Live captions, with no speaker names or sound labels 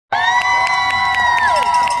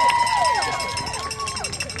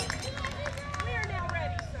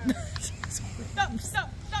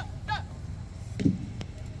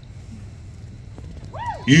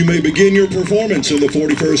You may begin your performance in the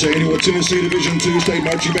 41st Annual Tennessee Division II State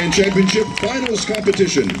Marching Band Championship Finals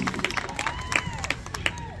Competition.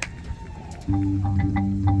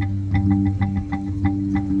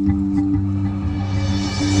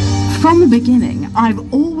 From the beginning,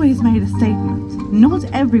 I've always made a statement. Not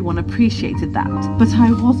everyone appreciated that, but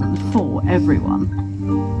I wasn't for everyone.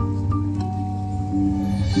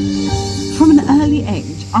 From an early age,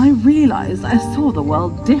 I realized I saw the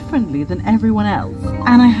world differently than everyone else,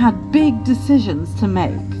 and I had big decisions to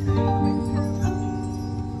make.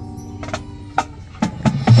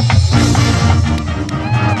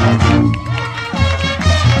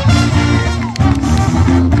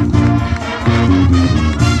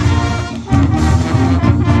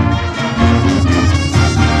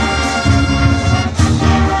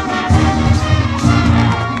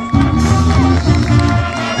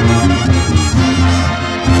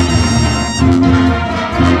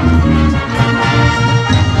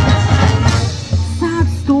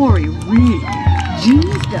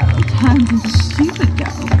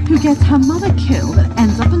 Gets her mother killed and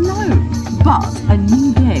ends up alone. But a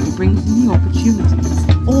new day brings new opportunities,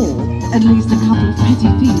 or at least a couple of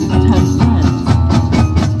petty thieves turn friends.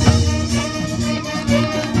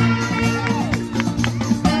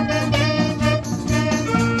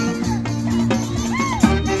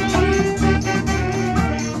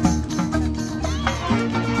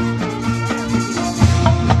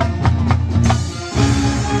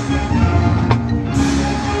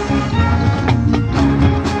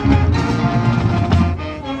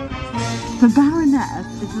 The Baroness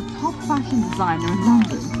is the top fashion designer in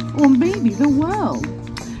London, or maybe the world.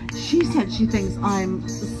 She said she thinks I'm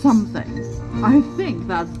something. I think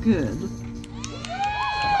that's good.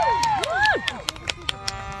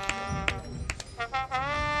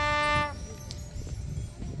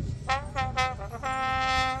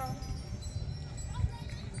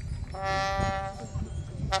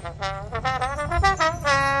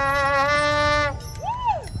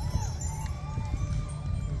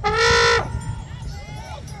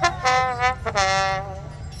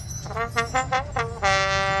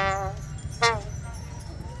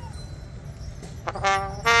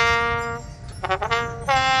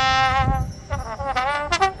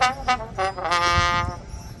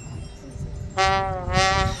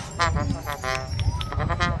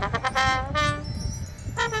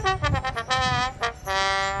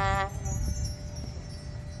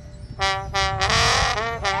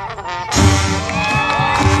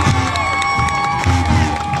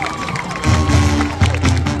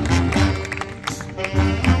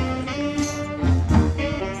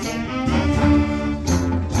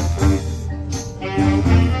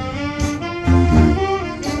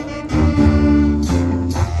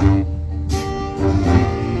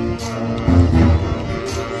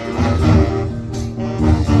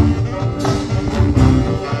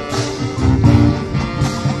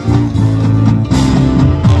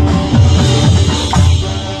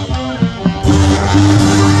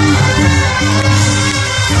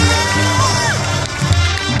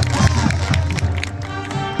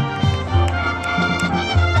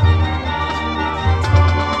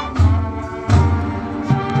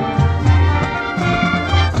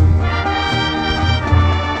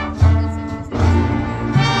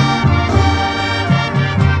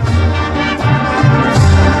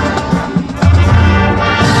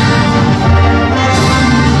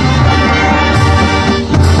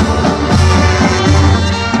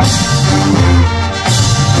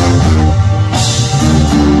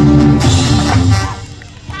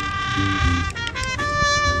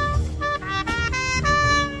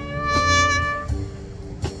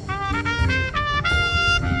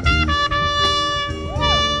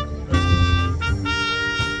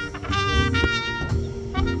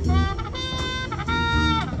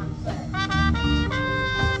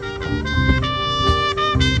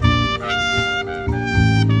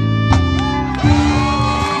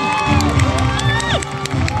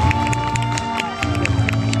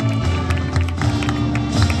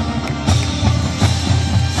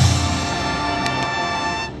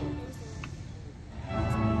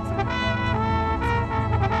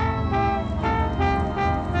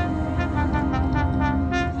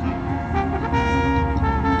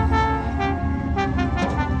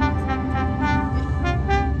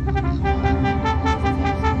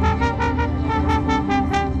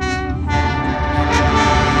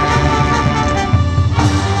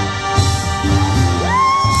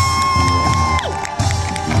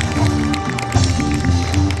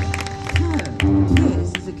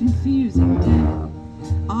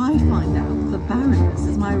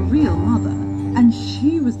 And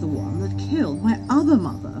she was the one that killed my other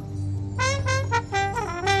mother.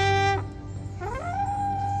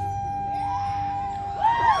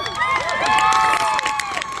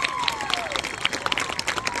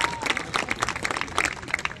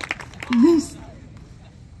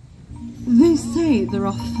 there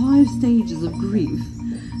are 5 stages of grief: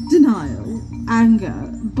 denial, anger,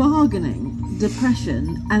 bargaining,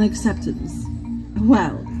 depression, and acceptance.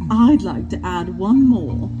 Well, I'd like to add one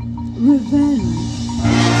more: revenge.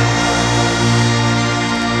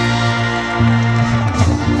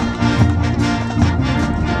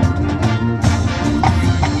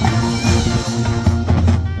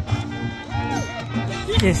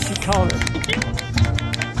 Yes, she called it.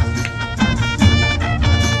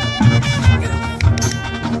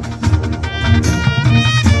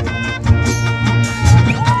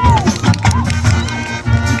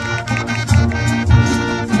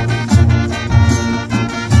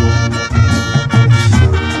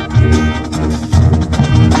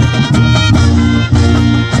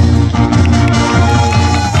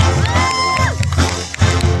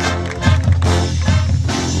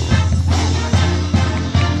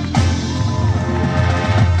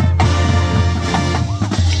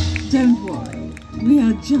 Don't worry, we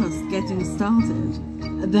are just getting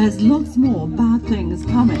started. There's lots more bad things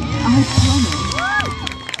coming, I promise.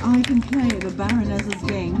 I can play the Baroness's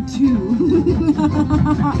game too.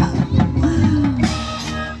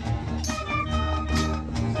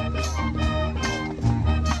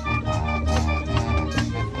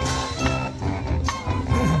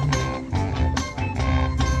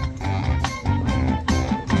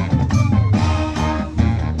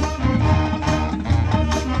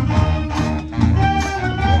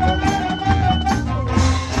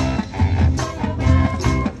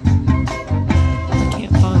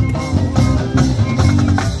 Can't find Colin.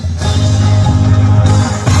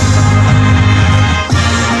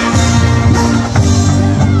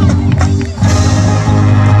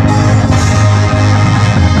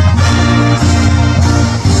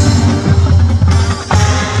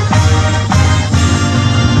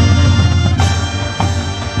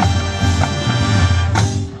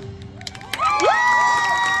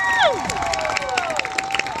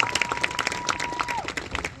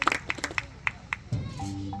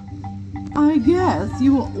 I guess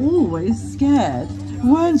you were always scared,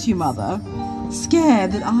 weren't you, Mother?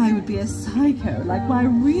 Scared that I would be a psycho like my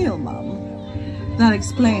real mum. That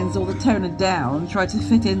explains all the tone it down, try to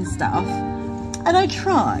fit in stuff. And I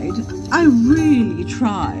tried. I really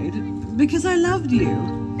tried. Because I loved you.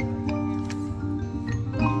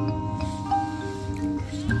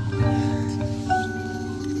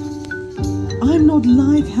 I'm not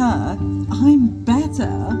like her. I'm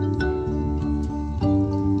better.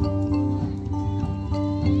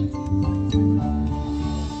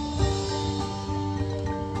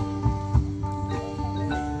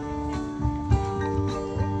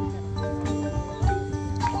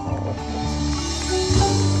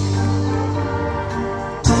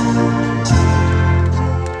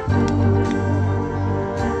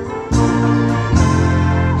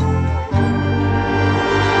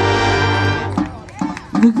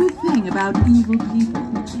 The good thing about evil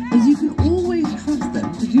people is you can always trust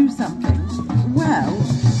them to do something, well,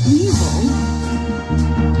 evil.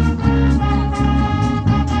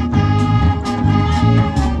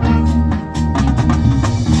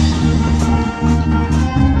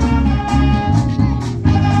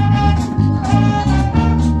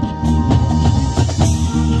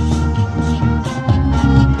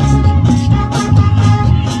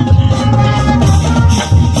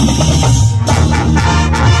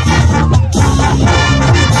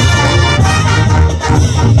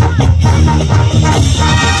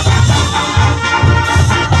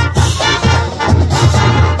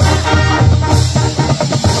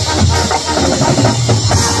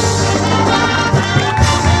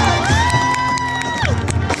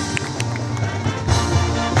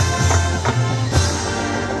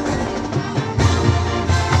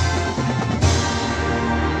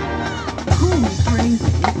 Call me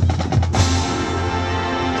crazy.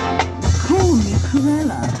 Call me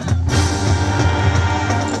Cruella.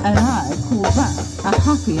 And I call that a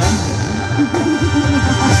happy ending.